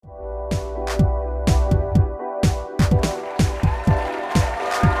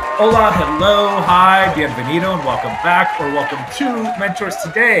Hola, hello, hi, bienvenido, and welcome back, or welcome to Mentors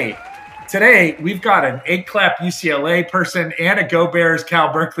Today. Today, we've got an 8-clap UCLA person and a Go Bears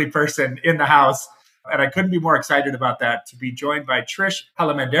Cal Berkeley person in the house, and I couldn't be more excited about that, to be joined by TRISH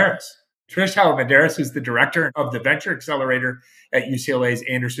HALAMANDARIS. TRISH HALAMANDARIS is the director of the Venture Accelerator at UCLA's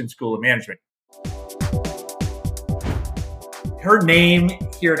Anderson School of Management. Her name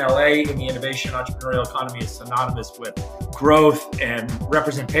here in LA in the innovation entrepreneurial economy is synonymous with growth and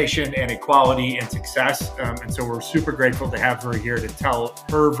representation and equality and success. And so we're super grateful to have her here to tell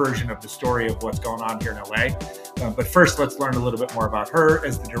her version of the story of what's going on here in LA. But first, let's learn a little bit more about her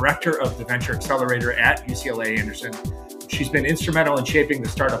as the director of the Venture Accelerator at UCLA Anderson. She's been instrumental in shaping the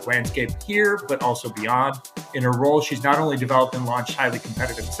startup landscape here, but also beyond. In her role, she's not only developed and launched highly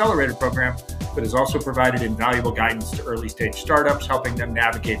competitive accelerator program, but has also provided invaluable guidance to early stage startups, helping them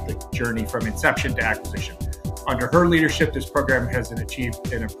navigate the journey from inception to acquisition. Under her leadership, this program has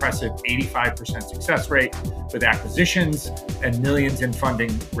achieved an impressive 85% success rate with acquisitions and millions in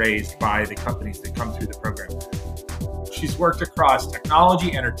funding raised by the companies that come through the program. She's worked across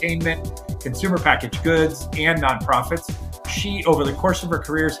technology, entertainment, consumer packaged goods, and nonprofits. She, over the course of her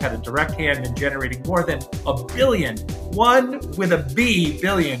career, has had a direct hand in generating more than $1 billion, one with a B,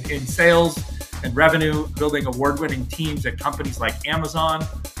 billion, in sales and revenue, building award-winning teams at companies like Amazon,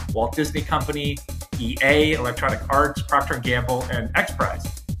 Walt Disney Company, EA, Electronic Arts, Procter & Gamble, and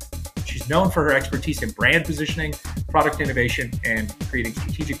XPRIZE. She's known for her expertise in brand positioning, product innovation, and creating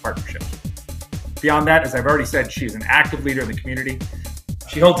strategic partnerships. Beyond that, as I've already said, she's an active leader in the community.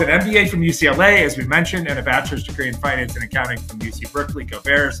 She holds an MBA from UCLA, as we mentioned, and a bachelor's degree in finance and accounting from UC Berkeley, Go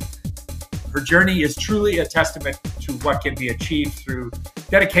Bears. Her journey is truly a testament to what can be achieved through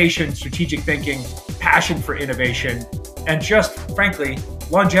dedication, strategic thinking, passion for innovation, and just, frankly,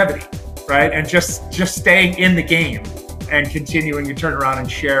 longevity, right? And just staying in the game and continuing to turn around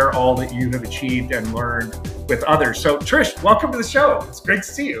and share all that you have achieved and learned with others. So, Trish, welcome to the show. It's great to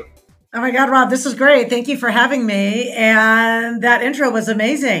see you. Oh my God, Rob, this is great. Thank you for having me. And that intro was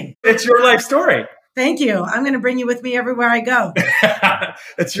amazing. It's your life story. Thank you. I'm going to bring you with me everywhere I go.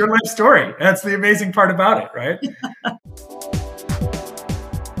 It's your life story. That's the amazing part about it, right?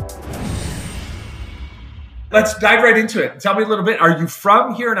 Let's dive right into it. Tell me a little bit. Are you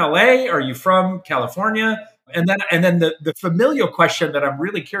from here in LA? Are you from California? And then the familial question that I'm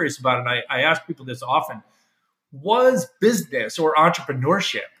really curious about, and I ask people this often, was business or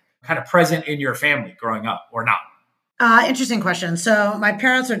entrepreneurship kind of present in your family growing up or not? Interesting question. So my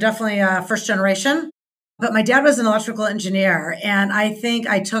parents are definitely first generation, but my dad was an electrical engineer. And I think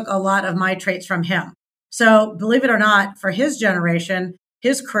I took a lot of my traits from him. So believe it or not, for his generation,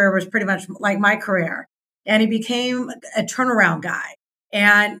 his career was pretty much like my career. And he became a turnaround guy.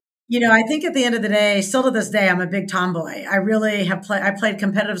 And, I think at the end of the day, still to this day, I'm a big tomboy. I really have I played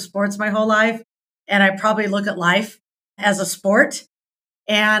competitive sports my whole life. And I probably look at life as a sport.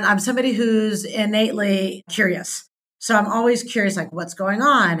 And I'm somebody who's innately curious. So I'm always curious, like, what's going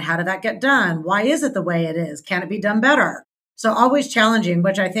on? How did that get done? Why is it the way it is? Can it be done better? So always challenging,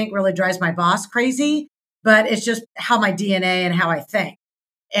 which I think really drives my boss crazy, but it's just how my DNA and how I think.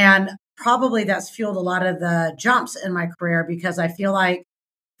 And probably that's fueled a lot of the jumps in my career because I feel like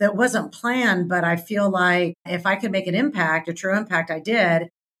that wasn't planned, but I feel like if I could make an impact, a true impact, I did.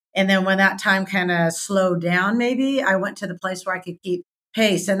 And then when that time kind of slowed down, maybe I went to the place where I could keep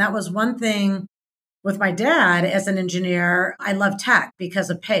pace. And that was one thing with my dad as an engineer. I love tech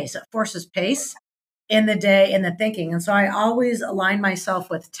because of pace. It forces pace in the day, in the thinking. And so I always align myself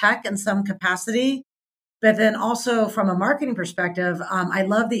with tech in some capacity. But then also from a marketing perspective, I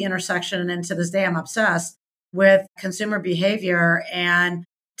love the intersection. And to this day, I'm obsessed with consumer behavior and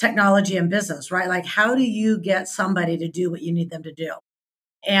technology and business, right? Like, how do you get somebody to do what you need them to do?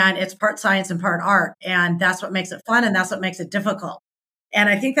 And it's part science and part art. And that's what makes it fun. And that's what makes it difficult. And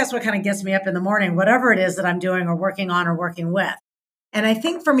I think that's what kind of gets me up in the morning, whatever it is that I'm doing or working on or working with. And I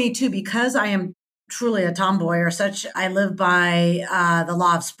think for me too, because I am truly a tomboy or such, I live by the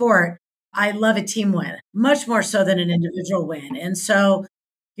law of sport. I love a team win, much more so than an individual win. And so,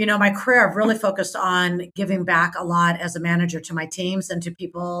 my career, I've really focused on giving back a lot as a manager to my teams and to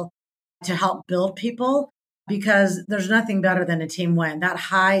people to help build people, because there's nothing better than a team win. That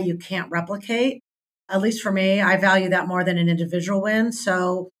high you can't replicate. At least for me, I value that more than an individual win.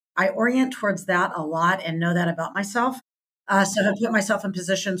 So I orient towards that a lot and know that about myself. So I've put myself in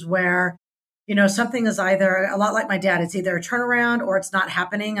positions where, something is either a lot like my dad. It's either a turnaround or it's not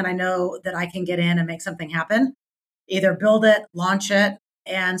happening. And I know that I can get in and make something happen, either build it, launch it.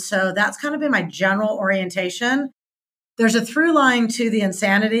 And so that's kind of been my general orientation. There's a through line to the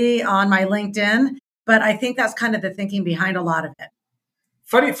insanity on my LinkedIn, but I think that's kind of the thinking behind a lot of it.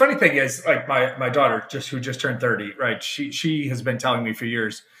 Funny thing is, like my daughter, who just turned 30, right? She has been telling me for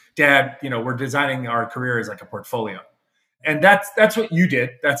years, Dad, we're designing our career as like a portfolio, and that's what you did.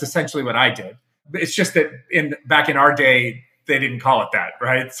 That's essentially what I did. It's just that back in our day, they didn't call it that,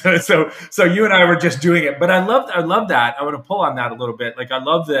 right? So you and I were just doing it. But I love that. I want to pull on that a little bit. Like, I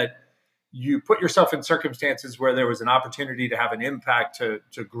love that you put yourself in circumstances where there was an opportunity to have an impact,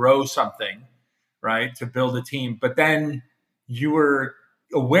 to grow something, right? To build a team, but then you were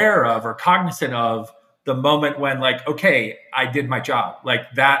aware of or cognizant of the moment when, like, okay, I did my job, like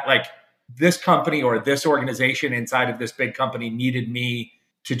that, like this company or this organization inside of this big company needed me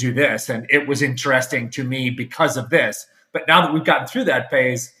to do this, and it was interesting to me because of this. But now that we've gotten through that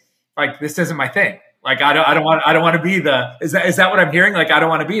phase, like, this isn't my thing. Like, I don't want to be is that what I'm hearing? Like, I don't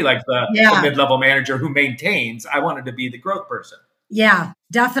want to be like the mid-level manager who maintains. I wanted to be the growth person. Yeah,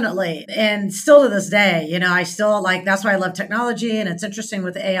 definitely. And still to this day, I still like, that's why I love technology. And it's interesting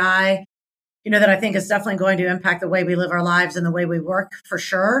with AI, that I think is definitely going to impact the way we live our lives and the way we work, for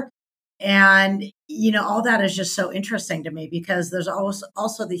sure. And, all that is just so interesting to me, because there's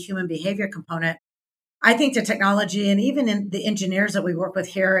also the human behavior component. I think the technology, and even in the engineers that we work with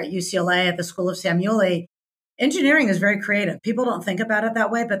here at UCLA at the School of Samueli, engineering is very creative. People don't think about it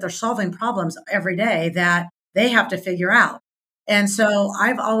that way, but they're solving problems every day that they have to figure out. And so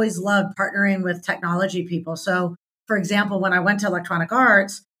I've always loved partnering with technology people. So, for example, when I went to Electronic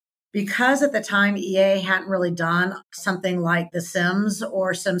Arts, because at the time EA hadn't really done something like The Sims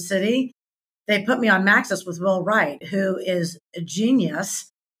or SimCity, they put me on Maxis with Will Wright, who is a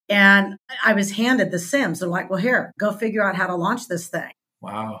genius. And I was handed The Sims. They're like, well, here, go figure out how to launch this thing.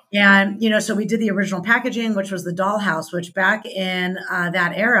 Wow. And, so we did the original packaging, which was the dollhouse, which back in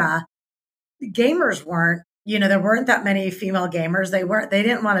that era, gamers weren't, there weren't that many female gamers. They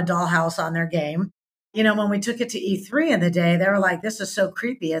didn't want a dollhouse on their game. When we took it to E3 in the day, they were like, this is so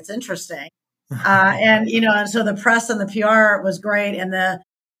creepy. It's interesting. And so the press and the PR was great. And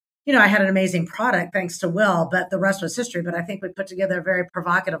I had an amazing product thanks to Will, but the rest was history. But I think we put together a very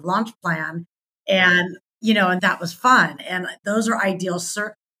provocative launch plan, and that was fun. And those are ideal.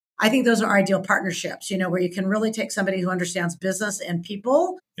 I think those are ideal partnerships, where you can really take somebody who understands business and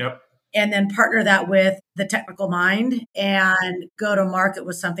people. Yep. And then partner that with the technical mind and go to market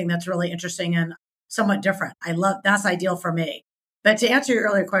with something that's really interesting and somewhat different. That's ideal for me. But to answer your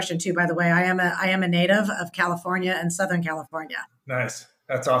earlier question too, by the way, I am a native of California and Southern California. Nice.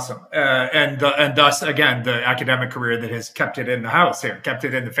 That's awesome. And thus, again, the academic career that has kept it in the house here, kept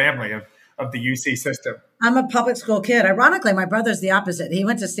it in the family of the UC system. I'm a public school kid. Ironically, my brother's the opposite. He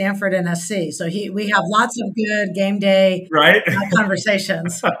went to Stanford and SC. So we have lots of good game day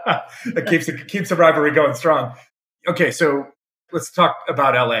conversations. It keeps the rivalry going strong. Okay, so let's talk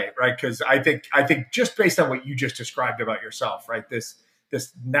about LA, right? Because I think just based on what you just described about yourself, right? This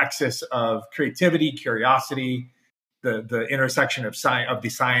nexus of creativity, curiosity, the intersection of the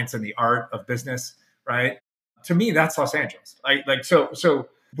science and the art of business, right? To me, that's Los Angeles. So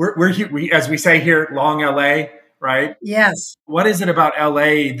we're here, as we say here, long LA, right? Yes. What is it about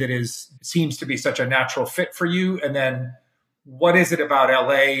LA that seems to be such a natural fit for you? And then what is it about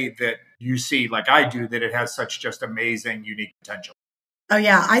LA that you see, like I do, that it has such just amazing, unique potential? Oh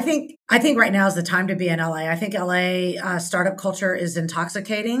yeah, I think right now is the time to be in LA. I think LA startup culture is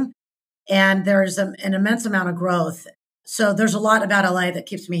intoxicating, and there's an immense amount of growth. So there's a lot about LA that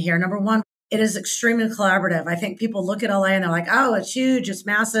keeps me here. Number one, it is extremely collaborative. I think people look at LA and they're like, oh, it's huge, it's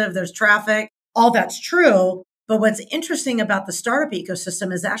massive, there's traffic. All that's true. But what's interesting about the startup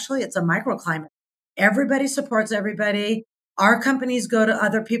ecosystem is actually it's a microclimate. Everybody supports everybody. Our companies go to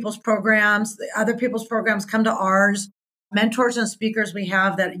other people's programs. The other people's programs come to ours. Mentors and speakers we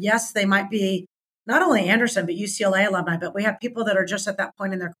have that, yes, they might be not only Anderson, but UCLA alumni, but we have people that are just at that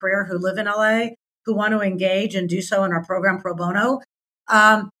point in their career who live in LA, who want to engage and do so in our program pro bono.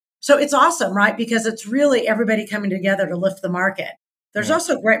 So it's awesome, right? Because it's really everybody coming together to lift the market. There's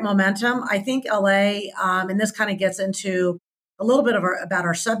also great momentum. I think LA, and this kind of gets into a little bit about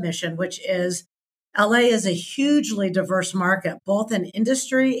our submission, which is LA is a hugely diverse market, both in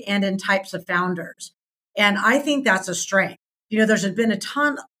industry and in types of founders. And I think that's a strength. There's been a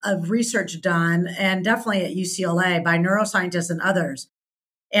ton of research done, and definitely at UCLA by neuroscientists and others.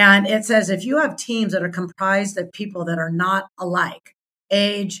 And it says if you have teams that are comprised of people that are not alike,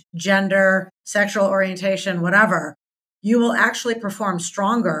 age, gender, sexual orientation, whatever, you will actually perform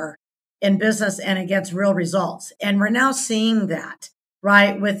stronger in business and against real results. And we're now seeing that,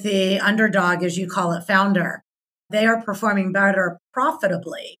 right? With the underdog, as you call it, founder, they are performing better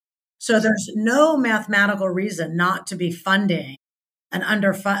profitably. So there's no mathematical reason not to be funding an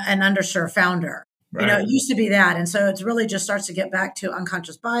underserved founder. Right. It used to be that. And so it's really just starts to get back to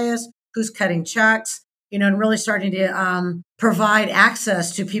unconscious bias, who's cutting checks, and really starting to provide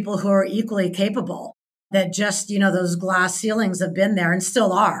access to people who are equally capable that just, those glass ceilings have been there and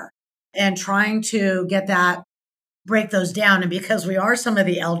still are, and trying to get that, break those down. And because we are some of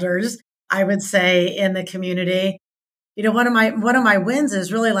the elders, I would say, in the community, one of my wins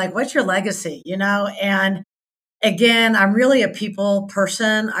is really like, what's your legacy, And again, I'm really a people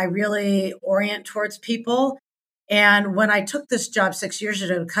person. I really orient towards people. And when I took this job 6 years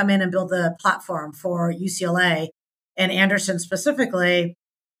ago to come in and build the platform for UCLA and Anderson specifically,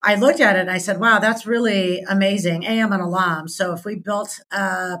 I looked at it and I said, wow, that's really amazing. I'm an alum. So if we built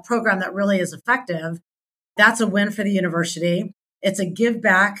a program that really is effective, that's a win for the university. It's a give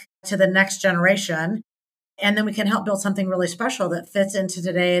back to the next generation. And then we can help build something really special that fits into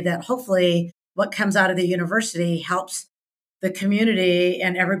today, that hopefully what comes out of the university helps the community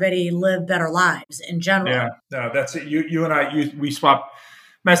and everybody live better lives in general. Yeah, no, that's it. You and I, we swap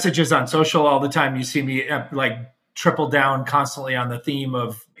messages on social all the time. You see me like triple down constantly on the theme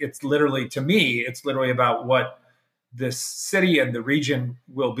of, it's literally, to me, it's literally about what this city and the region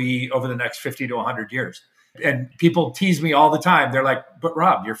will be over the next 50 to 100 years. And people tease me all the time. They're like, but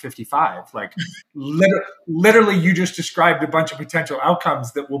Rob, you're 55. Like literally, you just described a bunch of potential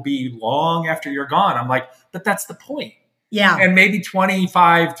outcomes that will be long after you're gone. I'm like, but that's the point. Yeah. And maybe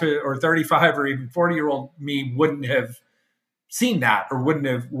 25 to or 35 or even 40-year-old me wouldn't have seen that, or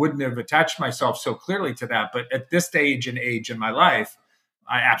wouldn't have attached myself so clearly to that. But at this stage and age in my life,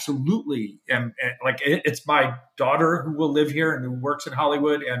 I absolutely am. Like, it's my daughter who will live here and who works in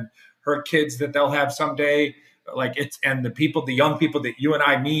Hollywood, and her kids that they'll have someday. Like, and the young people that you and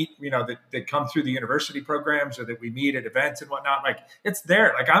I meet, that come through the university programs or that we meet at events and whatnot. Like, it's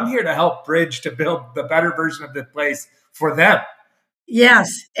there. Like, I'm here to help bridge to build the better version of the place for them. Yes.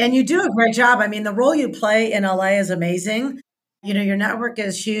 And you do a great job. I mean, the role you play in LA is amazing. Your network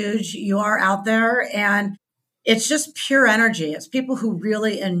is huge. You are out there, and it's just pure energy. It's people who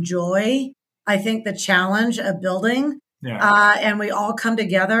really enjoy, I think, the challenge of building. Yeah. And we all come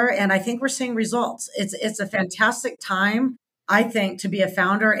together, and I think we're seeing results. It's a fantastic time, I think, to be a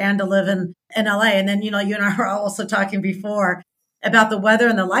founder and to live in LA. And then, you and I were also talking before about the weather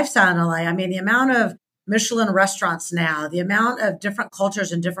and the lifestyle in LA. I mean, the amount of Michelin restaurants now, the amount of different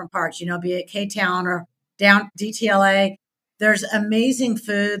cultures in different parts, be it K-Town or down DTLA. There's amazing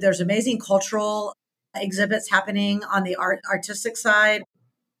food. There's amazing cultural exhibits happening on the artistic side.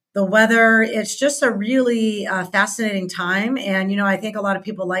 The weather, it's just a really fascinating time. And, I think a lot of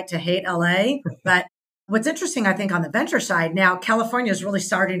people like to hate LA, but what's interesting, I think, on the venture side now, California is really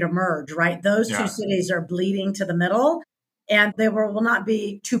starting to merge, right? Those two cities are bleeding to the middle, and they will not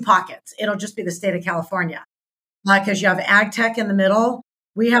be two pockets. It'll just be the state of California, because you have ag tech in the middle.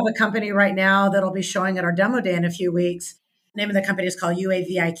 We have a company right now that'll be showing at our demo day in a few weeks. The name of the company is called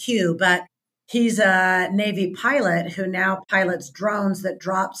UAVIQ, but he's a Navy pilot who now pilots drones that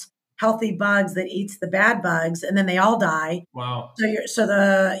drops healthy bugs that eats the bad bugs, and then they all die. Wow. So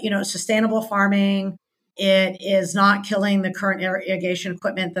the sustainable farming, it is not killing the current irrigation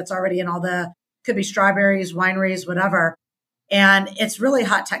equipment that's already in could be strawberries, wineries, whatever. And it's really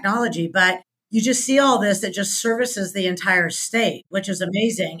hot technology, but you just see all this that just services the entire state, which is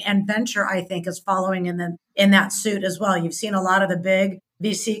amazing. And venture, I think, is following in that suit as well. You've seen a lot of the big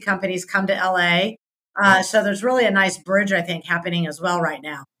VC companies come to LA. So there's really a nice bridge, I think, happening as well right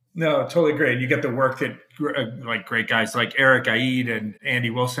now. No, totally great. You get the work that like great guys like Eric Aid and Andy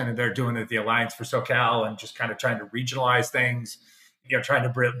Wilson, and they're doing at the Alliance for SoCal, and just kind of trying to regionalize things, trying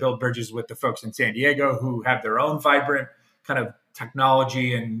to build bridges with the folks in San Diego who have their own vibrant kind of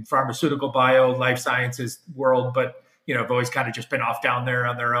technology and pharmaceutical bio life sciences world, but have always kind of just been off down there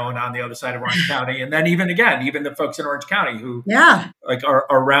on their own on the other side of Orange County. And then even the folks in Orange County who are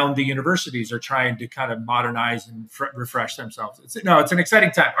around the universities are trying to kind of modernize and refresh themselves. It's an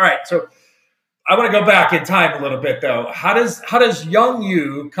exciting time. All right. So I want to go back in time a little bit though. How does young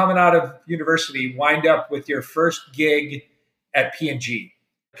you coming out of university wind up with your first gig at P&G?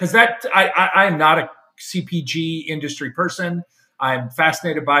 Because I'm not a CPG industry person. I'm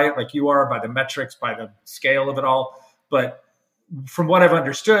fascinated by it, like you are, by the metrics, by the scale of it all. But from what I've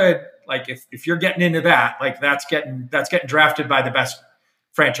understood, like if you're getting into that, like that's getting drafted by the best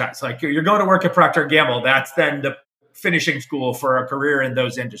franchise. Like you're going to work at Procter & Gamble. That's then the finishing school for a career in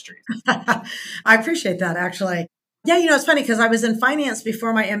those industries. I appreciate that, actually. Yeah, it's funny because I was in finance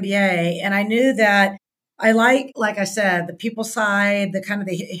before my MBA, and I knew that I like I said, the people side, the kind of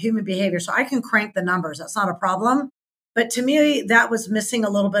the human behavior. So I can crank the numbers. That's not a problem. But to me, that was missing a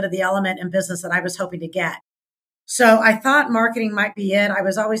little bit of the element in business that I was hoping to get. So I thought marketing might be it. I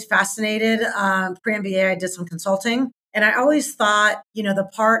was always fascinated. Pre-MBA, I did some consulting. And I always thought, the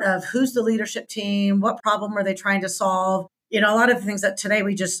part of who's the leadership team, what problem are they trying to solve? A lot of the things that today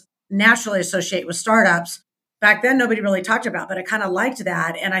we just naturally associate with startups. Back then, nobody really talked about, but I kind of liked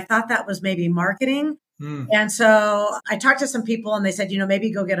that. And I thought that was maybe marketing. And so I talked to some people and they said,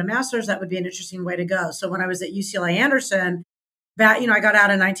 maybe go get a master's. That would be an interesting way to go. So when I was at UCLA Anderson, I got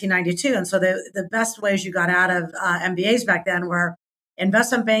out in 1992. And so the best ways you got out of MBAs back then were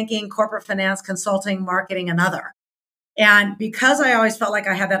investment banking, corporate finance, consulting, marketing, and other. And because I always felt like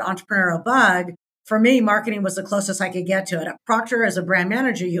I had that entrepreneurial bug, for me, marketing was the closest I could get to it. At Procter, as a brand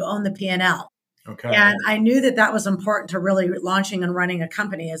manager, you own the P&L. Okay. And I knew that was important to really launching and running a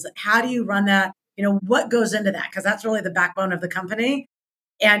company is how do you run that? What goes into that? Because that's really the backbone of the company.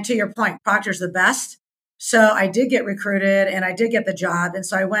 And to your point, Procter's the best. So I did get recruited and I did get the job. And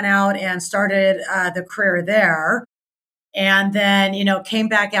so I went out and started the career there. And then, came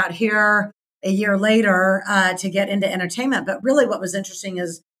back out here a year later to get into entertainment. But really what was interesting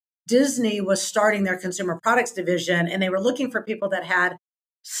is Disney was starting their consumer products division and they were looking for people that had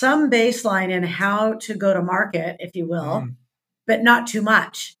some baseline in how to go to market, if you will, but not too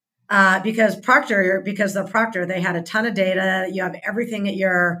much. Because the Procter, they had a ton of data. You have everything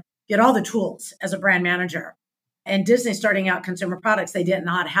you had all the tools as a brand manager. And Disney starting out consumer products, they did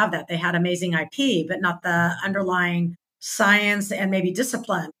not have that. They had amazing IP, but not the underlying science and maybe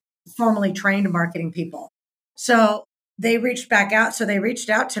discipline, formally trained marketing people. So they reached back out. So they reached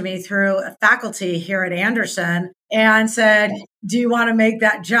out to me through a faculty here at Anderson and said, do you want to make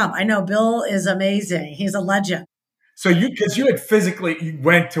that jump? I know Bill is amazing. He's a legend. So because you had you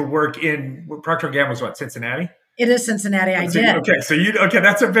went to work in Procter & Gamble's what, Cincinnati? It is Cincinnati. I did. Okay.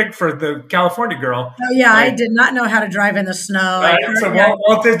 That's a big for the California girl. Oh yeah. I did not know how to drive in the snow. So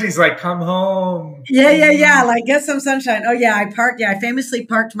Walt Disney's like, come home. Yeah. Like get some sunshine. Oh yeah. I famously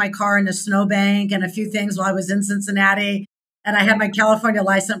parked my car in a snowbank and a few things while I was in Cincinnati. And I had my California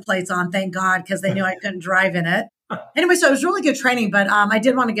license plates on, thank God, because they knew I couldn't drive in it. Anyway, so it was really good training, but I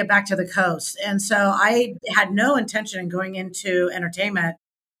did want to get back to the coast. And so I had no intention in going into entertainment.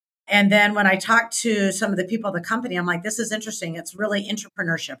 And then when I talked to some of the people at the company, I'm like, this is interesting. It's really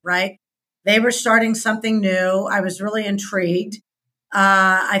entrepreneurship, right? They were starting something new. I was really intrigued.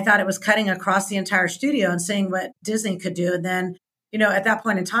 I thought it was cutting across the entire studio and seeing what Disney could do. And then, at that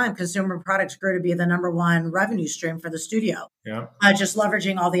point in time, consumer products grew to be the number one revenue stream for the studio. Yeah. Just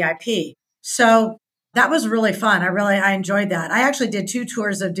leveraging all the IP. So that was really fun. I enjoyed that. I actually did 2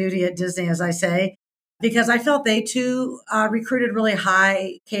 tours of duty at Disney, as I say, because I felt they too recruited really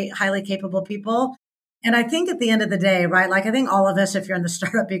highly capable people. And I think at the end of the day, right, like I think all of us, if you're in the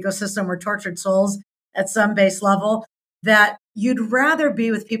startup ecosystem, we're tortured souls at some base level, that you'd rather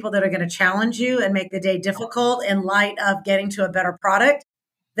be with people that are going to challenge you and make the day difficult in light of getting to a better product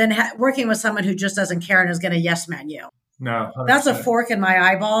than working with someone who just doesn't care and is going to yes man you. No, 100%. That's a fork in my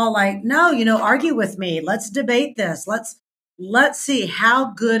eyeball. Like, no, argue with me. Let's debate this. Let's see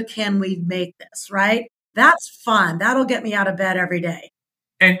how good can we make this, right? That's fun. That'll get me out of bed every day.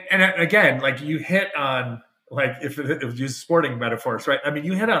 And again, like you hit on, like if you use sporting metaphors, right? I mean,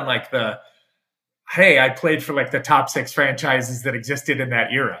 you hit on like hey, I played for like the top 6 franchises that existed in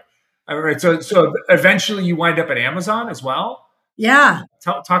that era. All right, so eventually you wind up at Amazon as well. Yeah.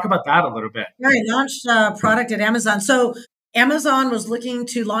 Talk about that a little bit. Yeah, I launched a product at Amazon. So Amazon was looking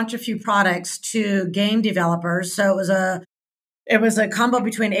to launch a few products to game developers. So it was a combo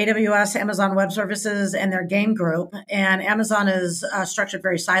between AWS, Amazon Web Services, and their game group. And Amazon is structured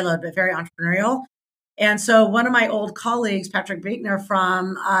very siloed, but very entrepreneurial. And so one of my old colleagues, Patrick Buechner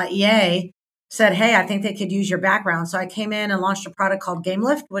from EA, said, hey, I think they could use your background. So I came in and launched a product called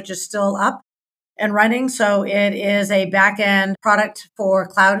GameLift, which is still up and running. So it is a back-end product for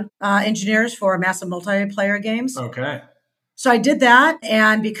cloud engineers for massive multiplayer games. Okay. So I did that.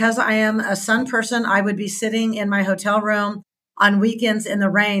 And because I am a sun person, I would be sitting in my hotel room on weekends in the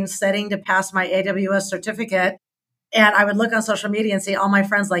rain, studying to pass my AWS certificate. And I would look on social media and see all my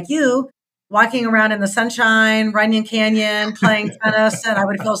friends like you walking around in the sunshine, Runyon Canyon, playing tennis. And I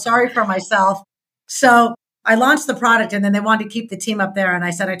would feel sorry for myself. So I launched the product and then they wanted to keep the team up there. And I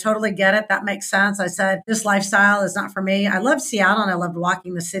said, I totally get it. That makes sense. I said, this lifestyle is not for me. I love Seattle and I loved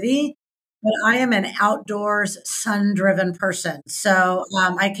walking the city, but I am an outdoors, sun-driven person. So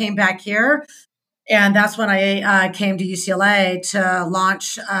I came back here and that's when I came to UCLA to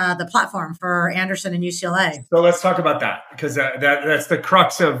launch the platform for Anderson and UCLA. So let's talk about that because that's the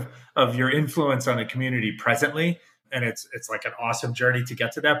crux of your influence on the community presently. And it's like an awesome journey to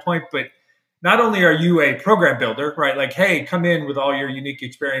get to that point. But not only are you a program builder, right? Like, hey, come in with all your unique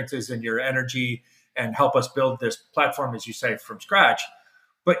experiences and your energy and help us build this platform, as you say, from scratch.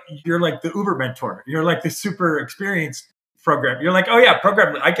 But you're like the Uber mentor. You're like the super experienced program. You're like, oh yeah,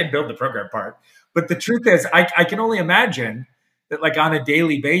 program. I can build the program part. But the truth is, I can only imagine that like on a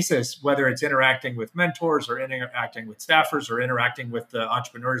daily basis, whether it's interacting with mentors or interacting with staffers or interacting with the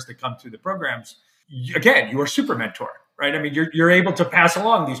entrepreneurs that come through the programs, again, you are super mentor, right? I mean, you're able to pass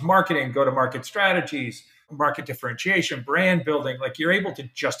along these marketing, go-to-market strategies, market differentiation, brand building. Like you're able to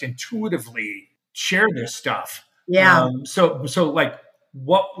just intuitively share this stuff. Yeah. So like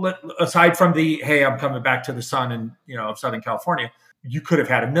what, aside from the, hey, I'm coming back to the sun and, of Southern California, you could have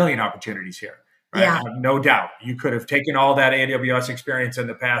had a million opportunities here. Right? Yeah. I have no doubt. You could have taken all that AWS experience in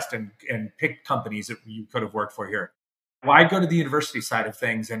the past and picked companies that you could have worked for here. Why go to the university side of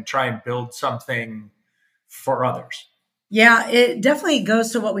things and try and build something for others? Yeah, it definitely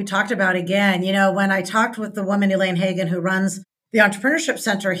goes to what we talked about again. When I talked with the woman, Elaine Hagan, who runs the Entrepreneurship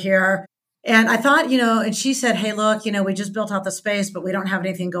Center here, and I thought, and she said, hey, look, we just built out the space, but we don't have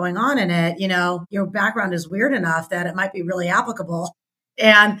anything going on in it. Your background is weird enough that it might be really applicable.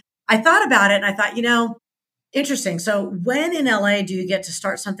 And I thought about it and I thought, interesting. So when in LA do you get to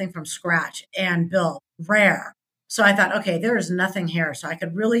start something from scratch and build? Rare. So I thought, okay, there is nothing here. So I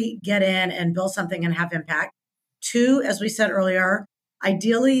could really get in and build something and have impact. 2, as we said earlier,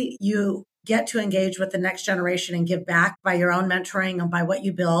 ideally you get to engage with the next generation and give back by your own mentoring and by what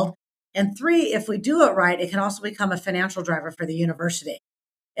you build. And 3, if we do it right, it can also become a financial driver for the university.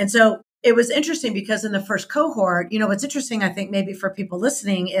 And so it was interesting because in the first cohort, what's interesting, I think maybe for people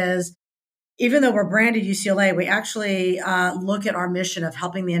listening is even though we're branded UCLA, we actually look at our mission of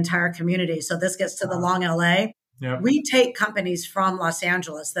helping the entire community. So this gets to the long LA. Yep. We take companies from Los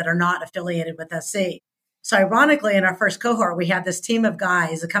Angeles that are not affiliated with SC. So ironically, in our first cohort, we had this team of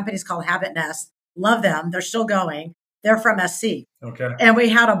guys. The company's called Habit Nest. Love them. They're still going. They're from SC. Okay. And we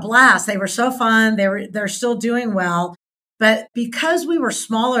had a blast. They were so fun. They're still doing well. But because we were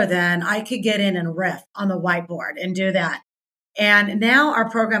smaller then, I could get in and riff on the whiteboard and do that. And now our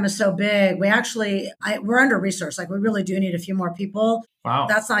program is so big, we're under resourced. Like we really do need a few more people. Wow.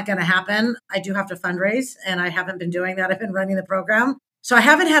 That's not going to happen. I do have to fundraise and I haven't been doing that. I've been running the program. So I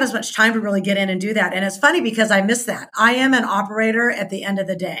haven't had as much time to really get in and do that. And it's funny because I miss that. I am an operator at the end of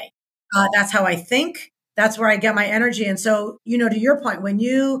the day. That's how I think. That's where I get my energy. And so, to your point,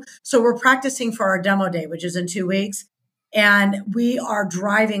 so we're practicing for our demo day, which is in 2 weeks. And we are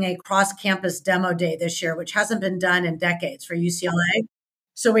driving a cross-campus demo day this year, which hasn't been done in decades for UCLA.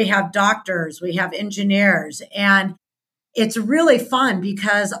 So we have doctors, we have engineers, and it's really fun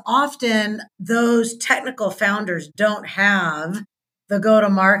because often those technical founders don't have the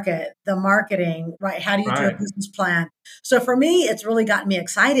go-to-market, the marketing, right? How do you do a business plan? So for me, it's really gotten me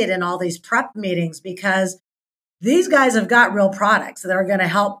excited in all these prep meetings because these guys have got real products that are going to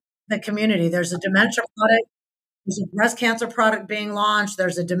help the community. There's a dementia product. There's a breast cancer product being launched.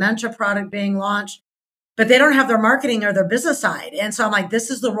 There's a dementia product being launched, but they don't have their marketing or their business side. And so I'm like,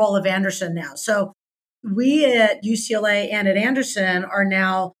 this is the role of Anderson now. So we at UCLA and at Anderson are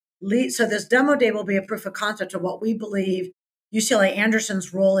now so this demo day will be a proof of concept of what we believe UCLA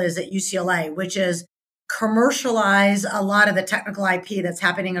Anderson's role is at UCLA, which is commercialize a lot of the technical IP that's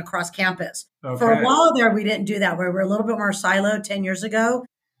happening across campus. Okay. For a while there, we didn't do that. We were a little bit more siloed 10 years ago.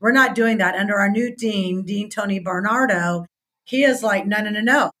 We're not doing that. Under our new Dean Tony Bernardo, he is like,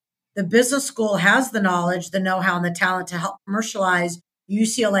 no. The business school has the knowledge, the know-how, and the talent to help commercialize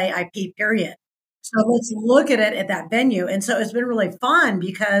UCLA IP, period. So let's look at it at that venue. And so it's been really fun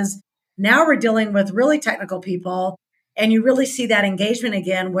because now we're dealing with really technical people and you really see that engagement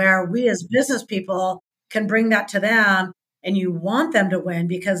again where we as business people can bring that to them and you want them to win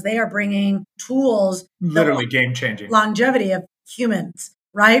because they are bringing tools. Literally game-changing. Longevity of humans.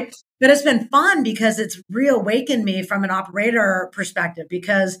 Right. But it's been fun because it's reawakened me from an operator perspective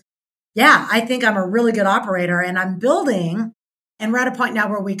because, I think I'm a really good operator and I'm building. And we're at a point now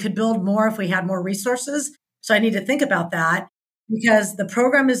where we could build more if we had more resources. So I need to think about that because the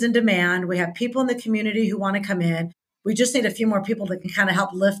program is in demand. We have people in the community who want to come in. We just need a few more people that can kind of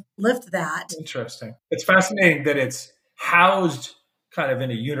help lift that. Interesting. It's fascinating that it's housed kind of in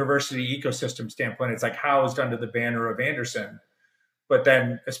a university ecosystem standpoint. It's like housed under the banner of Anderson. But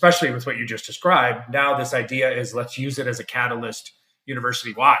then, especially with what you just described, now this idea is let's use it as a catalyst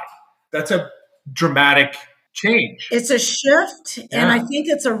university-wide. That's a dramatic change. It's a shift, and I think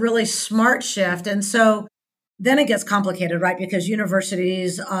it's a really smart shift. And so then it gets complicated, right? Because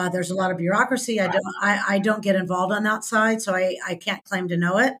universities, there's a lot of bureaucracy. I don't get involved on that side, so I can't claim to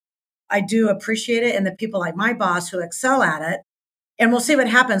know it. I do appreciate it, and the people like my boss who excel at it. And we'll see what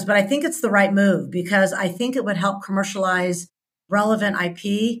happens. But I think it's the right move because I think it would help commercialize relevant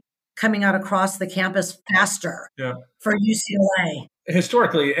IP coming out across the campus faster Yeah. for UCLA.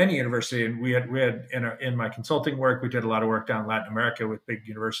 Historically, any university, and we had in my consulting work, we did a lot of work down in Latin America with big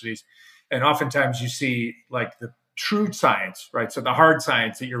universities, and oftentimes you see like the true science, right? So the hard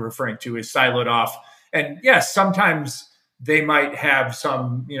science that you're referring to is siloed off, and yes, sometimes they might have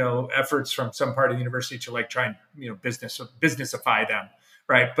some efforts from some part of the university to like try and businessify them,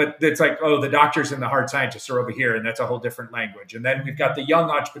 right? But it's like, oh, the doctors and the hard scientists are over here, and that's a whole different language. And then we've got the young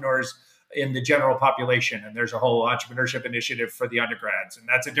entrepreneurs in the general population, and there's a whole entrepreneurship initiative for the undergrads, and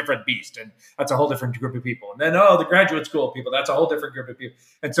that's a different beast, and that's a whole different group of people. And then the graduate school people, that's a whole different group of people.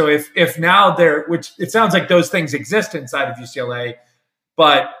 And so if now which it sounds like those things exist inside of UCLA,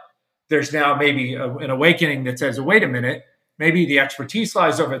 but there's now maybe an awakening that says, oh, wait a minute, maybe the expertise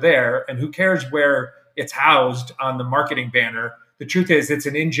lies over there, and who cares where it's housed on the marketing banner? The truth is, it's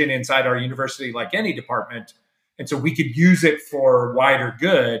an engine inside our university like any department, and so we could use it for wider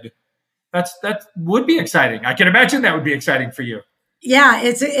good. That would be exciting. I can imagine that would be exciting for you. Yeah,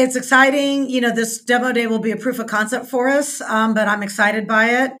 it's exciting. This demo day will be a proof of concept for us, but I'm excited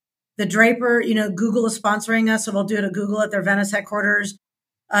by it. The Draper, Google is sponsoring us, so we'll do it at Google at their Venice headquarters.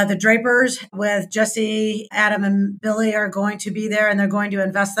 The Drapers with Jesse, Adam, and Billy are going to be there, and they're going to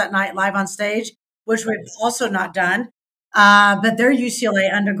invest that night live on stage, which we've also not done. But they're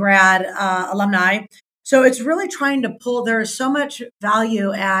UCLA undergrad alumni. So it's really trying to pull, there is so much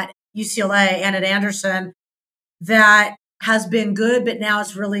value at UCLA and at Anderson that has been good, but now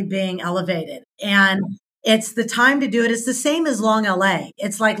it's really being elevated. And it's the time to do it. It's the same as Long LA.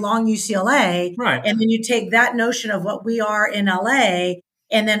 It's like Long UCLA. Right. And then you take that notion of what we are in LA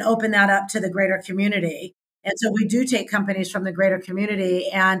and then open that up to the greater community. And so we do take companies from the greater community.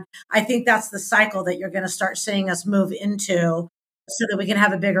 And I think that's the cycle that you're going to start seeing us move into so that we can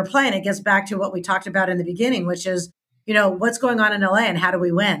have a bigger play. And it gets back to what we talked about in the beginning, which is, what's going on in LA and how do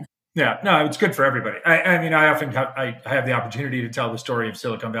we win? Yeah, no, it's good for everybody. I often have the opportunity to tell the story of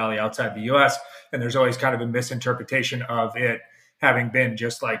Silicon Valley outside the U.S., and there's always kind of a misinterpretation of it having been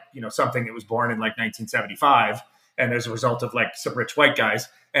just like, something that was born in like 1975, and as a result of like some rich white guys.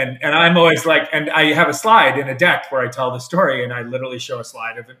 And I'm always like, and I have a slide in a deck where I tell the story, and I literally show a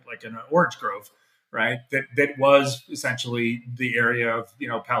slide of it like in an orange grove, right? That was essentially the area of,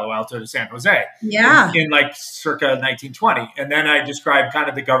 Palo Alto to San Jose. Yeah. In like circa 1920. And then I described kind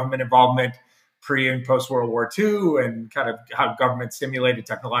of the government involvement pre and post World War II and kind of how government stimulated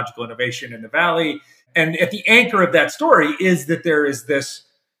technological innovation in the Valley. And at the anchor of that story is that there is this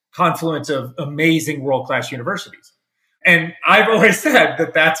confluence of amazing world-class universities. And I've always said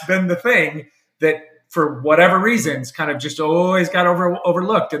that that's been the thing that for whatever reasons kind of just always got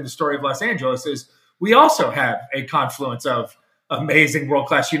overlooked in the story of Los Angeles is we also have a confluence of amazing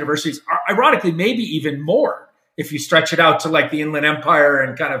world-class universities, ironically, maybe even more if you stretch it out to like the Inland Empire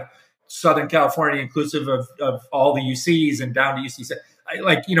and kind of Southern California, inclusive of all the UCs and down to UC.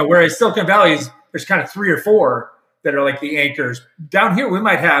 Whereas Silicon Valley there's kind of 3 or 4 that are like the anchors. Down here, we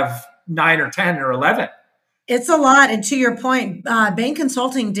might have 9 or 10 or 11. It's a lot. And to your point, Bain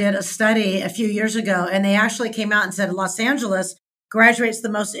Consulting did a study a few years ago, and they actually came out and said Los Angeles graduates the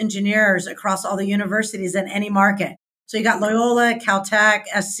most engineers across all the universities in any market. So you got Loyola, Caltech,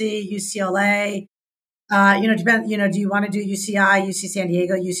 SC, UCLA. Do you want to do UCI, UC San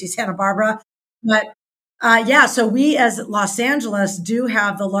Diego, UC Santa Barbara? But so we as Los Angeles do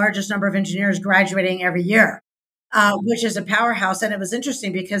have the largest number of engineers graduating every year, which is a powerhouse. And it was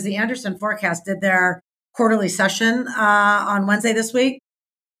interesting because the Anderson Forecast did their quarterly session on Wednesday this week.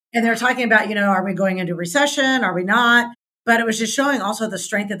 And they're talking about, are we going into recession? Are we not? But it was just showing also the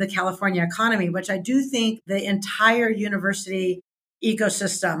strength of the California economy, which I do think the entire university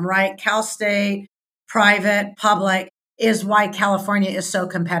ecosystem, right? Cal State, private, public, is why California is so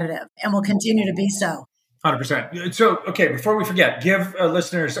competitive and will continue to be so. 100%. So, okay, before we forget, give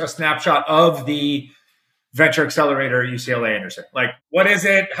listeners a snapshot of the Venture Accelerator UCLA Anderson. Like, what is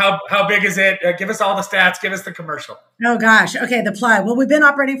it? How big is it? Give us all the stats. Give us the commercial. Oh, gosh. Okay, the plug. Well, we've been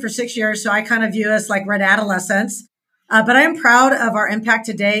operating for 6 years, so I kind of view us like red adolescents. But I am proud of our impact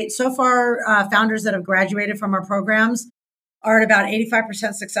to date. So far, founders that have graduated from our programs are at about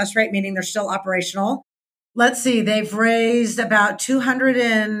 85% success rate, meaning they're still operational. Let's see, they've raised about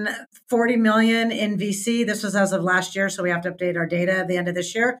 $240 million in VC. This was as of last year, so we have to update our data at the end of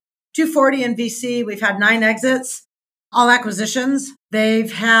this year. 240 in VC. We've had 9 exits, all acquisitions.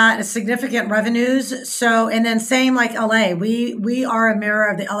 They've had significant revenues. So, and then same like LA, we are a mirror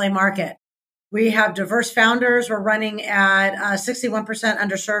of the LA market. We have diverse founders. We're running at a 61%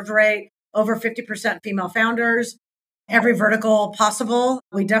 underserved rate, over 50% female founders, every vertical possible.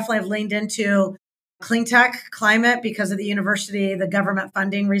 We definitely have leaned into clean tech, climate because of the university, the government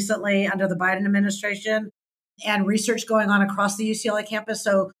funding recently under the Biden administration, and research going on across the UCLA campus.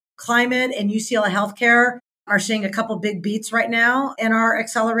 So climate and UCLA healthcare are seeing a couple big beats right now in our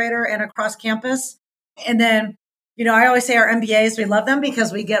accelerator and across campus. And then, I always say our MBAs, we love them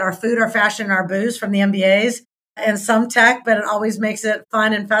because we get our food, our fashion, and our booze from the MBAs and some tech, but it always makes it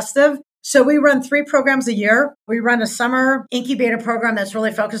fun and festive. So we run 3 programs a year. We run a summer incubator program that's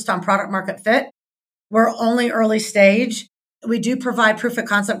really focused on product market fit. We're only early stage. We do provide proof of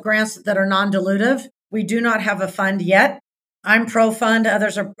concept grants that are non-dilutive. We do not have a fund yet. I'm pro fund,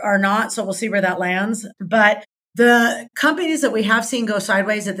 others are not, so we'll see where that lands. But the companies that we have seen go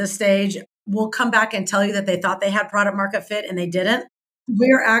sideways at this stage will come back and tell you that they thought they had product market fit and they didn't.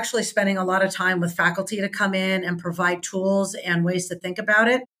 We're actually spending a lot of time with faculty to come in and provide tools and ways to think about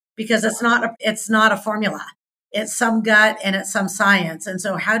it because it's not a formula. It's some gut and it's some science. And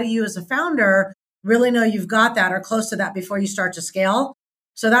so how do you as a founder really know you've got that or close to that before you start to scale?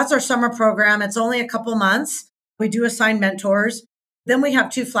 So that's our summer program. It's only a couple months. We do assign mentors. Then we have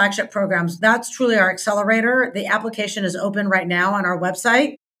 2 flagship programs. That's truly our accelerator. The application is open right now on our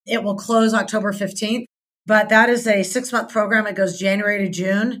website. It will close October 15th, but that is a 6-month program. It goes January to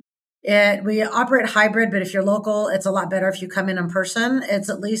June. We operate hybrid, but if you're local, it's a lot better if you come in person. It's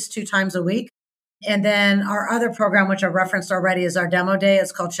at least 2 times a week. And then our other program, which I referenced already, is our demo day.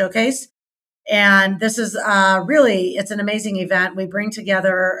 It's called Showcase. And this is it's an amazing event. We bring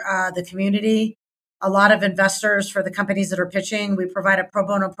together the community, a lot of investors for the companies that are pitching. We provide a pro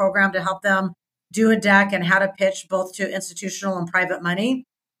bono program to help them do a deck and how to pitch both to institutional and private money.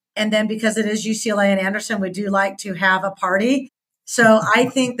 And then because it is UCLA and Anderson, we do like to have a party. So I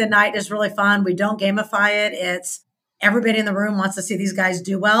think the night is really fun. We don't gamify it. It's everybody in the room wants to see these guys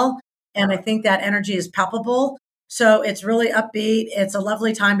do well. And I think that energy is palpable. So it's really upbeat. It's a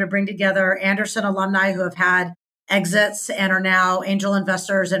lovely time to bring together Anderson alumni who have had exits and are now angel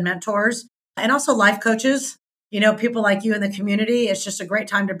investors and mentors, and also life coaches, people like you in the community. It's just a great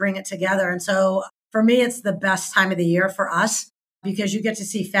time to bring it together. And so for me, it's the best time of the year for us because you get to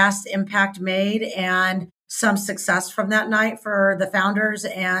see fast impact made and some success from that night for the founders.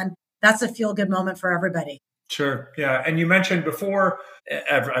 And that's a feel-good moment for everybody. Sure. Yeah. And you mentioned before,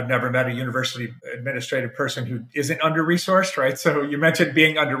 I've never met a university administrative person who isn't under-resourced, right? So you mentioned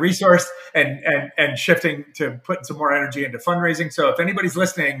being under-resourced and shifting to put some more energy into fundraising. So if anybody's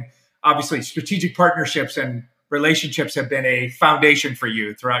listening, obviously strategic partnerships and relationships have been a foundation for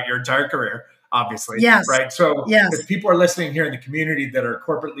you throughout your entire career, obviously. Yes. Right. So yes. If people are listening here in the community that are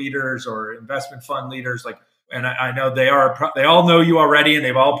corporate leaders or investment fund leaders, and I know they all know you already and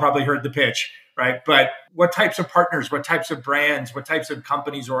they've all probably heard the pitch, right? But what types of partners, what types of brands, what types of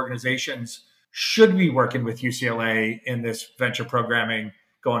companies or organizations should be working with UCLA in this venture programming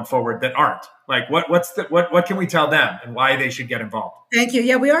going forward that aren't? What can we tell them and why they should get involved? Thank you.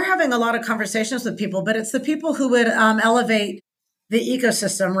 Yeah, we are having a lot of conversations with people, but it's the people who would elevate the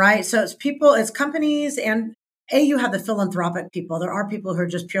ecosystem, right? So it's companies, and you have the philanthropic people. There are people who are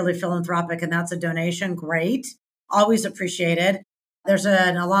just purely philanthropic, and that's a donation. Great. Always appreciated. There's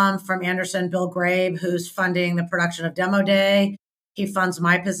an alum from Anderson, Bill Grabe, who's funding the production of Demo Day. He funds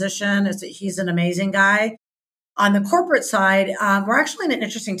my position. He's an amazing guy. On the corporate side, we're actually in an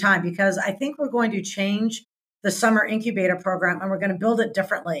interesting time because I think we're going to change the summer incubator program and we're going to build it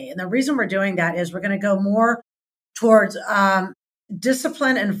differently. And the reason we're doing that is we're going to go more towards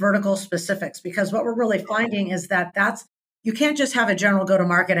discipline and vertical specifics, because what we're really finding is that you can't just have a general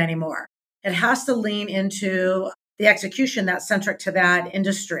go-to-market anymore. It has to lean into the execution that's centric to that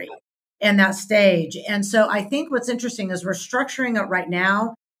industry and that stage. And so I think what's interesting is we're structuring it right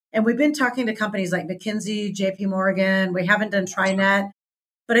now. And we've been talking to companies like McKinsey, JP Morgan. We haven't done TriNet.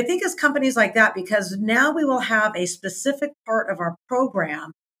 But I think it's companies like that because now we will have a specific part of our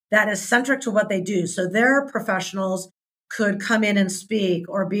program that is centric to what they do. So their professionals could come in and speak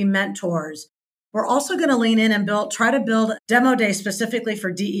or be mentors. We're also going to lean in and try to build Demo Day specifically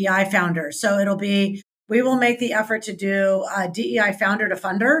for DEI founders. So we will make the effort to do a DEI founder to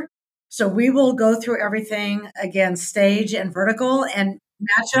funder. So we will go through everything, again, stage and vertical and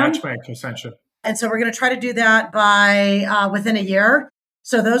matchmake, essentially. And so we're going to try to do that by within a year.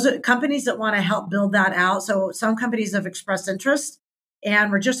 So those are companies that want to help build that out. So some companies have expressed interest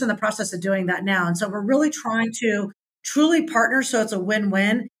and we're just in the process of doing that now. And so we're really trying to truly partner so it's a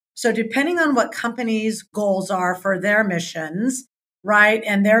win-win. So depending on what companies' goals are for their missions, right,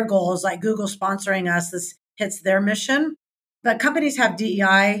 and their goals, like Google sponsoring us, this hits their mission. But companies have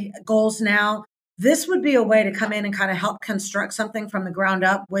DEI goals now. This would be a way to come in and kind of help construct something from the ground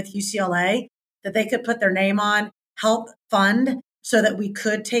up with UCLA that they could put their name on, help fund so that we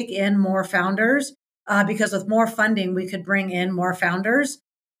could take in more founders. because with more funding, we could bring in more founders.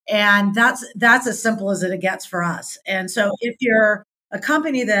 And that's as simple as it gets for us. And so if you're a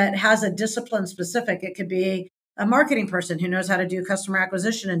company that has a discipline specific, it could be a marketing person who knows how to do customer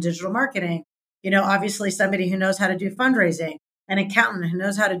acquisition and digital marketing. Obviously somebody who knows how to do fundraising, an accountant who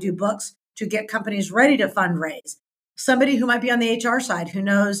knows how to do books to get companies ready to fundraise, somebody who might be on the HR side who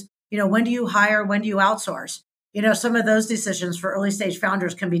knows, when do you hire, when do you outsource? Some of those decisions for early stage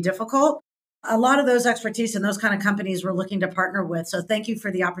founders can be difficult. A lot of those expertise in those kind of companies we're looking to partner with. So thank you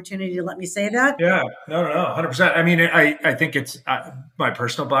for the opportunity to let me say that. Yeah, no, 100%. I mean, I think it's my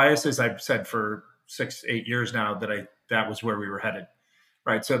personal bias, as I've said for 6-8 years now, that was where we were headed,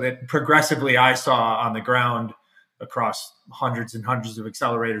 right? So that progressively I saw on the ground across hundreds and hundreds of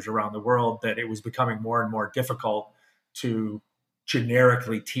accelerators around the world that it was becoming more and more difficult to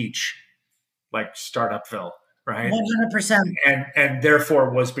generically teach like Startupville, right? 100%. And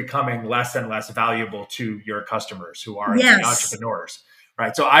therefore was becoming less and less valuable to your customers who are Yes. the entrepreneurs,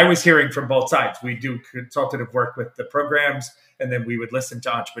 right? So I was hearing from both sides. We do consultative work with the programs, and then we would listen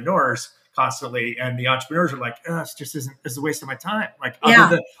to entrepreneurs constantly, and the entrepreneurs are like, "It just it's a waste of my time. Like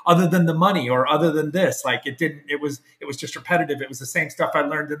other than the money or other than this, like it was just repetitive. It was the same stuff I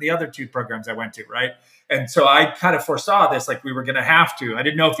learned in the other 2 programs I went to, right?" And so I kind of foresaw this, like we were going to have to. I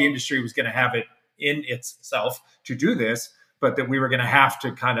didn't know if the industry was going to have it in itself to do this, but that we were going to have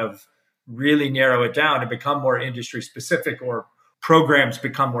to kind of really narrow it down and become more industry specific, or programs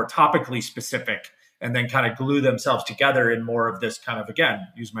become more topically specific, and then kind of glue themselves together in more of this kind of, again,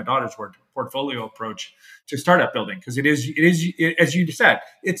 use my daughter's word, portfolio approach to startup building. Because it is, as you said,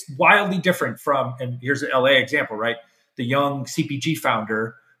 it's wildly different from, and here's an LA example, right? The young CPG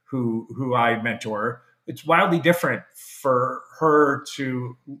founder who I mentor, it's wildly different for her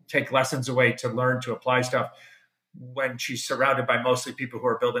to take lessons away to learn to apply stuff when she's surrounded by mostly people who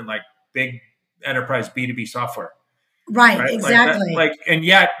are building like big enterprise B2B software. Right, exactly. And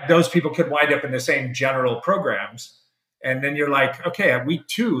yet those people could wind up in the same general programs. And then you're like, okay, at week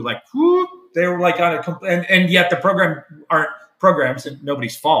 2, like, whoop, they were like on a, and yet the program aren't programs, and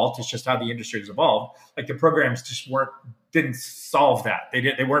nobody's fault. It's just how the industry has evolved. Like the programs just didn't solve that.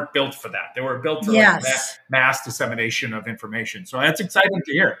 They weren't built for that. They were built for like mass dissemination of information. So that's exciting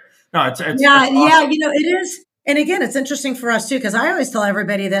to hear. No, it's awesome. It is. And again, it's interesting for us too, because I always tell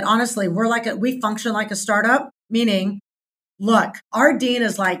everybody that honestly, we function like a startup, meaning, look, our dean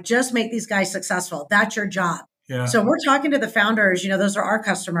is like, just make these guys successful. That's your job. Yeah. So we're talking to the founders, those are our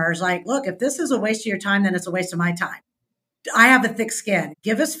customers. Like, look, if this is a waste of your time, then it's a waste of my time. I have a thick skin.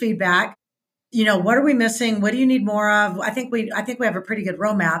 Give us feedback. What are we missing? What do you need more of? I think we have a pretty good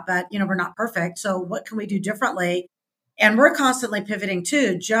roadmap, but we're not perfect. So what can we do differently? And we're constantly pivoting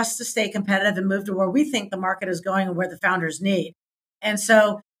too, just to stay competitive and move to where we think the market is going and where the founders need. And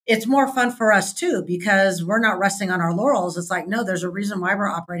so it's more fun for us too, because we're not resting on our laurels. It's like, no, there's a reason why we're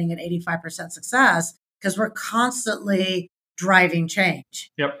operating at 85% success, because we're constantly driving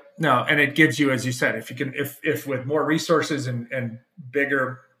change. Yep. No, and it gives you, as you said, if with more resources and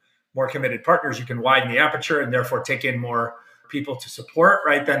bigger, more committed partners, you can widen the aperture and therefore take in more people to support,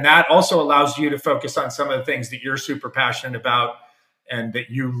 right? Then that also allows you to focus on some of the things that you're super passionate about and that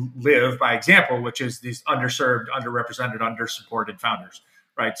you live by example, which is these underserved, underrepresented, undersupported founders,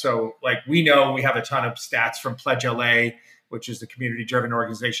 right? So like we know we have a ton of stats from Pledge LA, which is the community-driven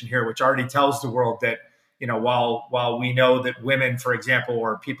organization here, which already tells the world that, while we know that women, for example,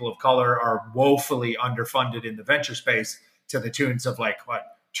 or people of color are woefully underfunded in the venture space to the tunes of like,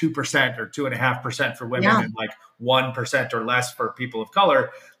 2% or 2.5% for women and like 1% or less for people of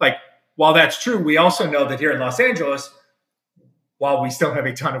color. Like, while that's true, we also know that here in Los Angeles, while we still have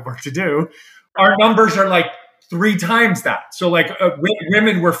a ton of work to do, our numbers are like 3 times that. So like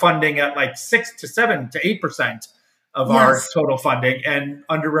women were funding at like 6 to 7 to 8% of our total funding, and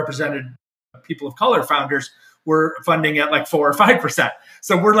underrepresented people of color founders were funding at like 4 or 5%.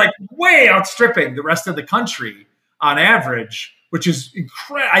 So we're like way outstripping the rest of the country on average, which is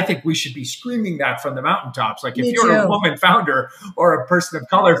incredible. I think we should be screaming that from the mountaintops. Like, if you're a woman founder or a person of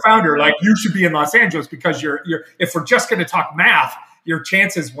color founder, like, you should be in Los Angeles, because you're if we're just going to talk math, your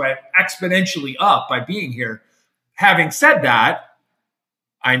chances went exponentially up by being here. Having said that,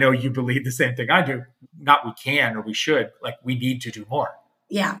 I know you believe the same thing I do. Not we can or we should, like, we need to do more.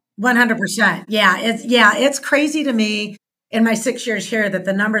 Yeah, 100%. It's crazy to me in my 6 years here that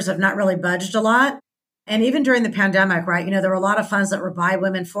the numbers have not really budged a lot. And even during the pandemic, right, there were a lot of funds that were by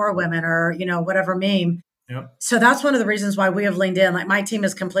women for women, or, whatever meme. Yep. So that's one of the reasons why we have leaned in. Like, my team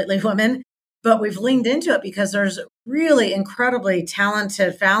is completely women, but we've leaned into it because there's really incredibly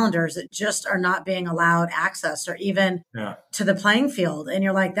talented founders that just are not being allowed access or even to the playing field. And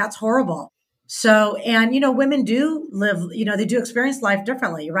you're like, that's horrible. So, and, women do live, they do experience life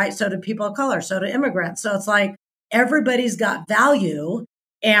differently, right? So do people of color, so do immigrants. So it's like everybody's got value.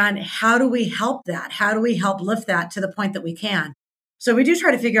 And how do we help that? How do we help lift that to the point that we can? So we do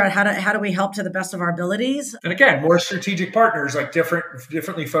try to figure out how do we help to the best of our abilities. And again, more strategic partners, like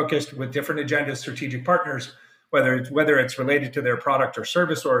differently focused with different agendas, strategic partners, whether it's related to their product or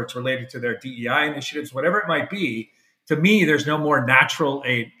service, or it's related to their DEI initiatives, whatever it might be. To me, there's no more natural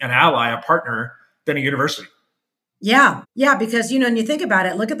an ally, a partner, than a university. Yeah. Yeah. Because, when you think about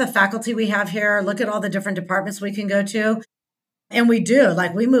it, look at the faculty we have here, look at all the different departments we can go to. And we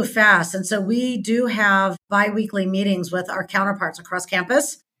we move fast. And so we do have biweekly meetings with our counterparts across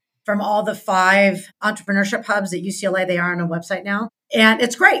campus from all the 5 entrepreneurship hubs at UCLA. They are on a website now. And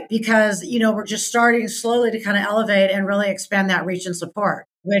it's great because, we're just starting slowly to kind of elevate and really expand that reach and support,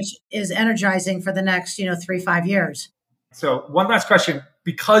 which is energizing for the next, 3-5 years. So one last question,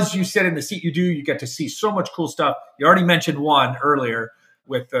 because you sit in the seat you get to see so much cool stuff. You already mentioned one earlier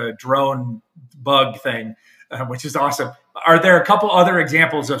with the drone bug thing, which is awesome. Are there a couple other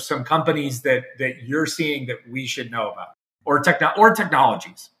examples of some companies that you're seeing that we should know about, or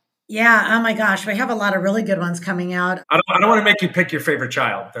technologies? Yeah. Oh my gosh. We have a lot of really good ones coming out. I don't want to make you pick your favorite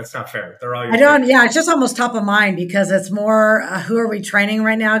child. That's not fair. They're all your favorite. Yeah. It's just almost top of mind because it's more, who are we training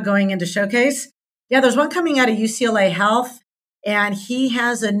right now going into Showcase? Yeah. There's one coming out of UCLA Health, and he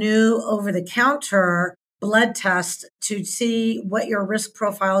has a new over-the-counter blood test to see what your risk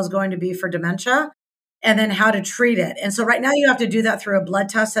profile is going to be for dementia and then how to treat it. And so right now you have to do that through a blood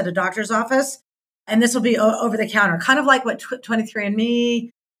test at a doctor's office. And this will be over the counter, kind of like what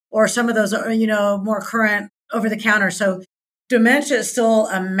 23andMe or some of those, more current over the counter. So dementia is still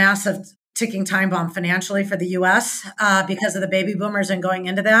a massive ticking time bomb financially for the US because of the baby boomers and going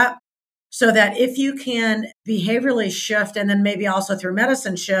into that. So that if you can behaviorally shift and then maybe also through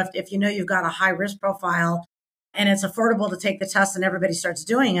medicine shift, if you've got a high risk profile and it's affordable to take the test and everybody starts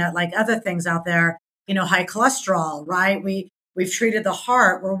doing it, like other things out there, high cholesterol, right? We've treated the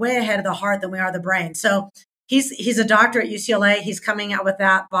heart. We're way ahead of the heart than we are the brain. So he's a doctor at UCLA. He's coming out with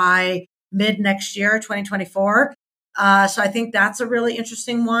that by mid next year, 2024. So I think that's a really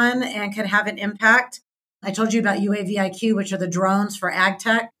interesting one and can have an impact. I told you about UAVIQ, which are the drones for ag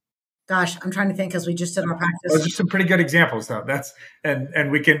tech. Gosh, I'm trying to think because we just did our practice. Those are some pretty good examples, though.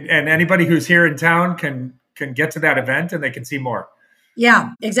 And we can, and anybody who's here in town can get to that event and they can see more.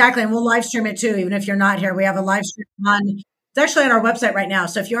 Yeah, exactly. And we'll live stream it too, even if you're not here. We have a live stream it's actually on our website right now.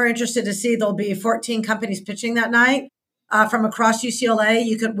 So if you're interested to see, there'll be 14 companies pitching that night from across UCLA.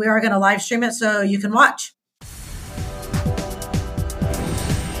 We are going to live stream it so you can watch.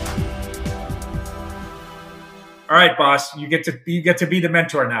 All right, boss, you get to be the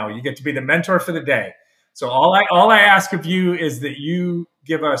mentor now. You get to be the mentor for the day. So all I ask of you is that you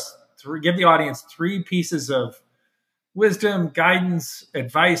give the audience 3 pieces of wisdom, guidance,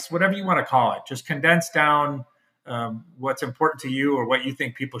 advice, whatever you want to call it. Just condense down what's important to you or what you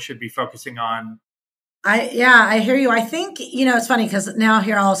think people should be focusing on. I hear you. I think, it's funny because now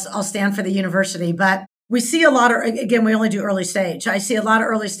here I'll stand for the university, but we see a lot of, again, we only do early stage. I see a lot of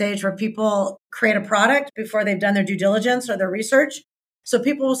early stage where people create a product before they've done their due diligence or their research. So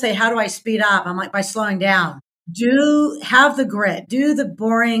people will say, how do I speed up? I'm like, by slowing down. Have the grit, do the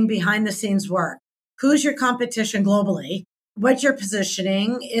boring behind the scenes work. Who's your competition globally? What's your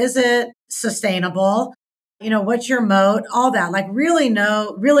positioning? Is it sustainable? What's your moat? All that, like really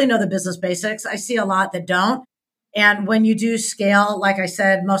know the business basics. I see a lot that don't. And when you do scale, like I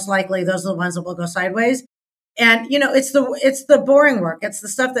said, most likely those are the ones that will go sideways. And, it's the boring work. It's the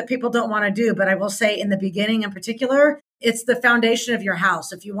stuff that people don't want to do. But I will say in the beginning in particular, it's the foundation of your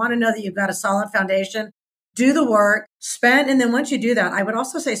house. If you want to know that you've got a solid foundation, do the work, and then once you do that, I would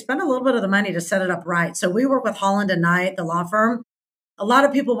also say spend a little bit of the money to set it up right. So we work with Holland & Knight, the law firm. A lot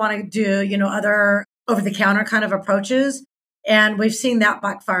of people want to do, other over-the-counter kind of approaches. And we've seen that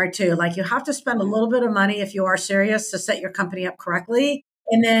backfire too. Like you have to spend a little bit of money if you are serious to set your company up correctly.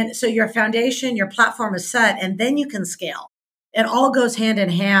 And then so your foundation, your platform is set, and then you can scale. It all goes hand in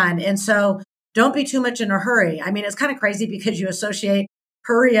hand. And so don't be too much in a hurry. I mean, it's kind of crazy because you associate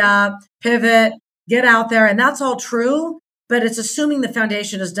hurry up, pivot, get out there. And that's all true, but it's assuming the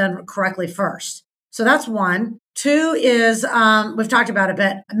foundation is done correctly first. So that's one. 2 is, we've talked about it a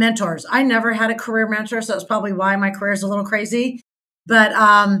bit, mentors. I never had a career mentor, so that's probably why my career is a little crazy. But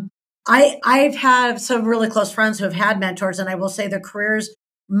I've had some really close friends who have had mentors, and I will say their careers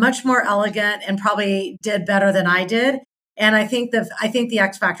much more elegant and probably did better than I did. And I think the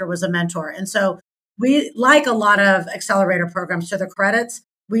X factor was a mentor. And so we, like a lot of accelerator programs, to the credits,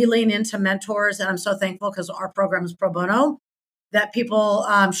 we lean into mentors, and I'm so thankful because our program is pro bono. that people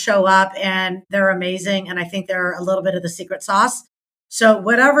show up and they're amazing. And I think they're a little bit of the secret sauce. So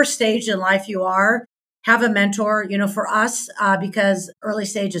whatever stage in life you are, have a mentor, for us, because early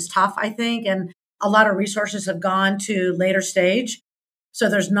stage is tough, I think. And a lot of resources have gone to later stage. So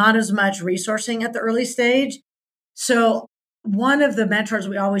there's not as much resourcing at the early stage. So one of the mentors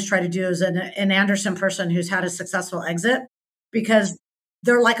we always try to do is an Anderson person who's had a successful exit, because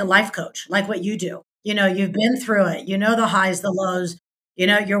they're like a life coach, like what you do. You've been through it. The highs, the lows.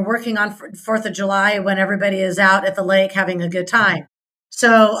 You're working on 4th of July when everybody is out at the lake having a good time.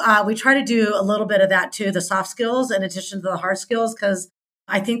 So we try to do a little bit of that too, the soft skills in addition to the hard skills, because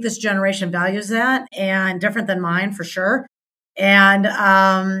I think this generation values that, and different than mine for sure. And,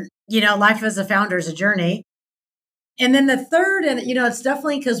 life as a founder is a journey. And then the third, and, it's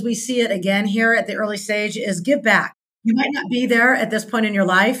definitely because we see it again here at the early stage, is give back. You might not be there at this point in your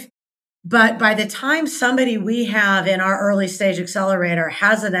life, but by the time somebody we have in our early stage accelerator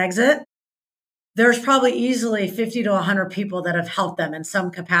has an exit, there's probably easily 50 to 100 people that have helped them in some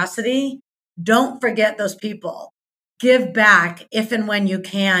capacity. Don't forget those people. Give back if and when you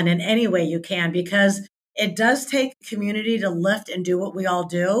can, in any way you can, because it does take community to lift and do what we all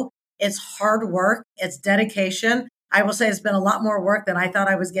do. It's hard work. It's dedication. I will say it's been a lot more work than I thought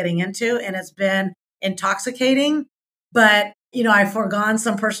I was getting into, and it's been intoxicating. But, I've foregone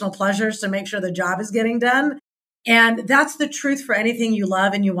some personal pleasures to make sure the job is getting done. And that's the truth for anything you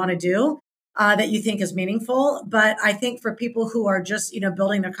love and you want to do that you think is meaningful. But I think for people who are just,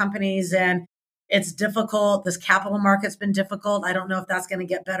 building their companies and it's difficult, this capital market's been difficult. I don't know if that's going to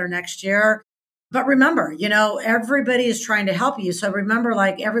get better next year. But remember, everybody is trying to help you. So remember,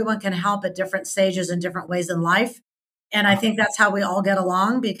 everyone can help at different stages in different ways in life. And I think that's how we all get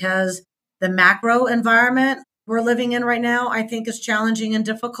along, because the macro environment we're living in right now, I think, is challenging and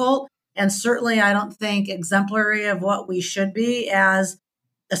difficult. And certainly I don't think exemplary of what we should be as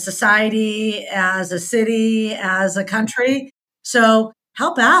a society, as a city, as a country. So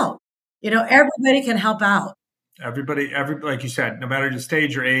help out. Everybody can help out. Everybody, like you said, no matter the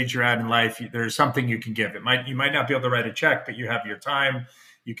stage or age you're at in life, there's something you can give. You might not be able to write a check, but you have your time.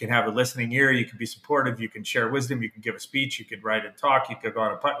 You can have a listening ear. You can be supportive. You can share wisdom. You can give a speech. You could write and talk. You could go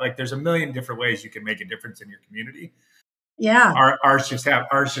on a putt. There's a million different ways you can make a difference in your community. Yeah. Ours just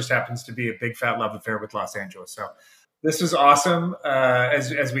happens to be a big fat love affair with Los Angeles. So this was awesome.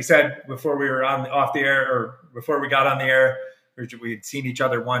 As we said before we were off the air, or before we got on the air, we had seen each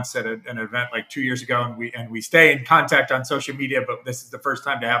other once at an event 2 years ago, and we stay in contact on social media. But this is the first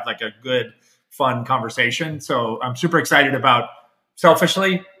time to have a good, fun conversation. So I'm super excited about,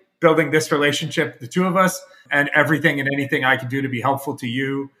 selfishly, building this relationship, the two of us, and everything and anything I can do to be helpful to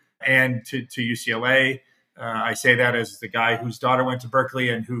you and to UCLA. I say that as the guy whose daughter went to Berkeley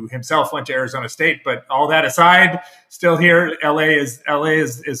and who himself went to Arizona State. But all that aside, still here, LA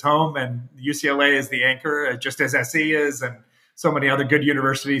is home, and UCLA is the anchor, just as SC is, and so many other good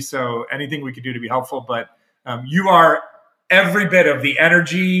universities. So anything we could do to be helpful. But you are every bit of the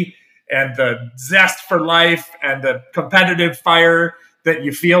energy and the zest for life and the competitive fire that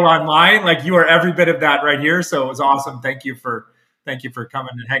you feel online. You are every bit of that right here. So it was awesome. Thank you for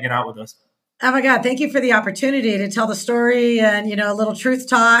coming and hanging out with us. Oh my God. Thank you for the opportunity to tell the story and, a little truth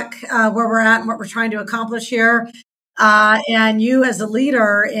talk, where we're at and what we're trying to accomplish here. And you as a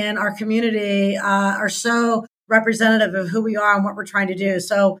leader in our community are so representative of who we are and what we're trying to do.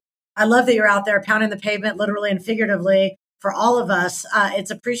 So I love that you're out there pounding the pavement, literally and figuratively, for all of us.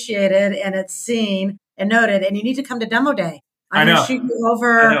 It's appreciated and it's seen and noted. And you need to come to Demo Day. I'm going to shoot you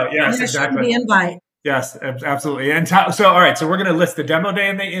over. I know. Yes, exactly. The invite. Yes, absolutely. And so, all right. So we're going to list the Demo Day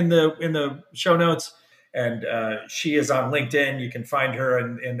in the show notes. And she is on LinkedIn. You can find her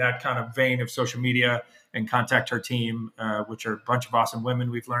in that kind of vein of social media and contact her team, which are a bunch of awesome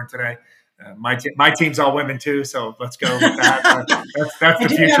women we've learned today. My team's all women too, so let's go with that. That's the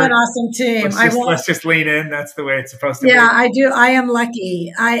future. I do have an awesome team. Let's just lean in. That's the way it's supposed to be. Yeah, I do. I am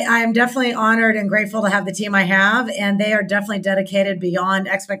lucky. I am definitely honored and grateful to have the team I have, and they are definitely dedicated beyond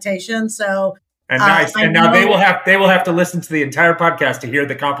expectations. So nice. And now they will have to listen to the entire podcast to hear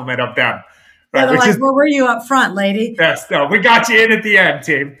the compliment of them. Right, where were you up front, lady? Yes, no, we got you in at the end,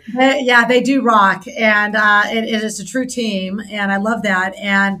 team. They do rock, and it is a true team, and I love that.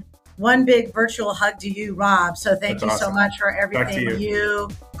 And one big virtual hug to you, Rob. So thank you so much for everything,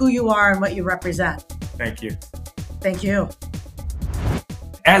 who you are, and what you represent. Thank you. Thank you.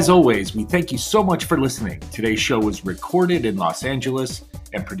 As always, we thank you so much for listening. Today's show was recorded in Los Angeles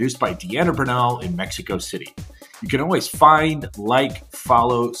and produced by Deanna Bernal in Mexico City. You can always find,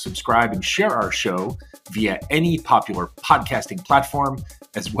 follow, subscribe, and share our show via any popular podcasting platform,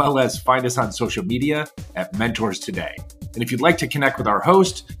 as well as find us on social media at Mentors Today. And if you'd like to connect with our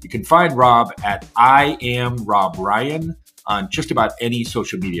host, you can find Rob at I am Rob Ryan on just about any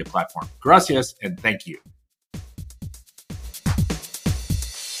social media platform. Gracias, and thank you.